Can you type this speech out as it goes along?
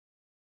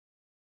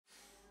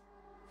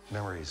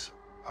Memories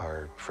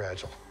are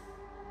fragile.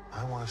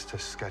 I want us to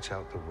sketch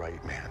out the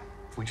right man.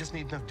 We just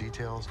need enough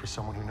details for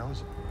someone who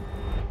knows him.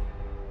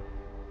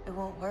 It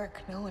won't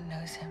work. No one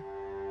knows him.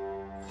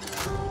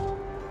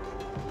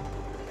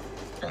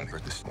 I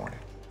heard this morning,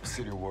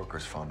 city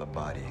workers found a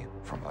body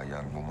from a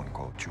young woman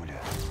called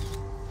Julia.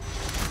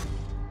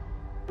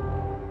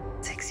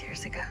 6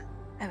 years ago,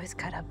 I was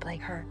cut up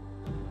like her.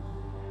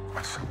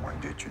 What someone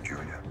did to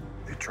Julia,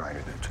 they tried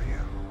it to you.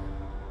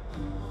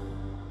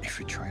 If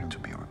you train to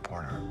be a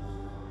reporter,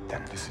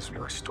 then this is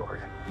your story.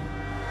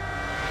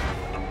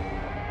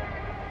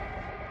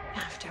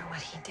 After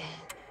what he did,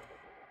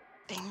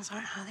 things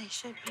aren't how they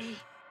should be.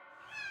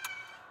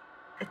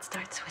 It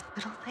starts with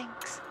little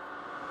things,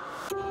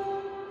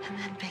 and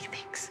then big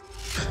things.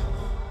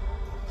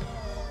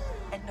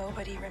 And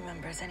nobody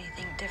remembers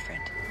anything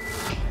different.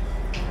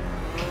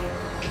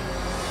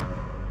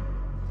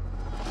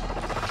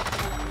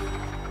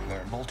 There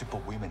are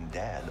multiple women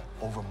dead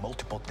over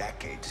multiple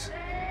decades.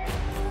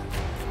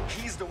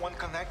 He's the one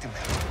connecting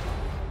them.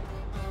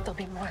 There'll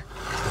be more.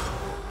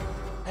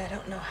 I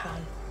don't know how,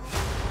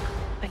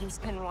 but he's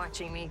been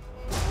watching me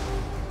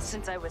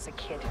since I was a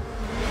kid.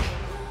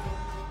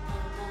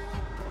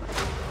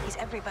 He's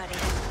everybody.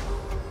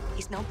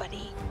 He's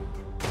nobody.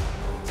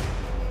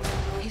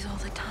 He's all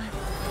the time.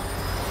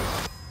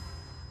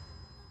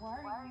 Why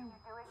are you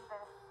doing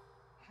this?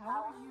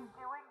 How are you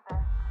doing this?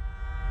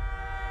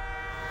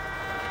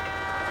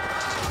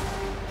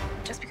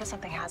 Just because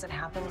something hasn't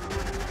happened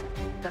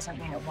doesn't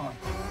mean it won't.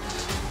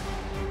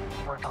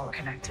 We're all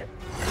connected.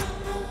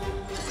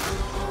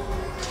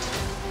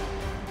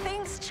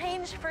 Things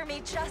change for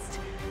me just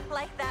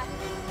like that.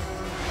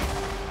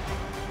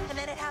 And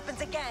then it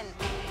happens again,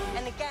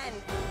 and again,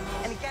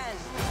 and again.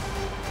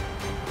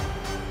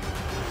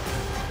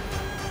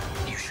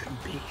 You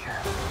shouldn't be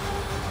here.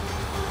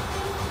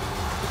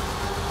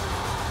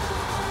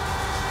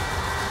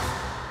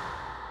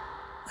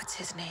 What's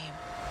his name?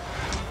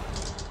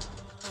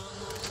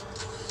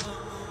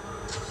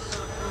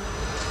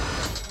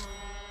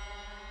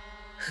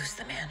 Who's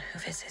the man who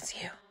visits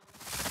you?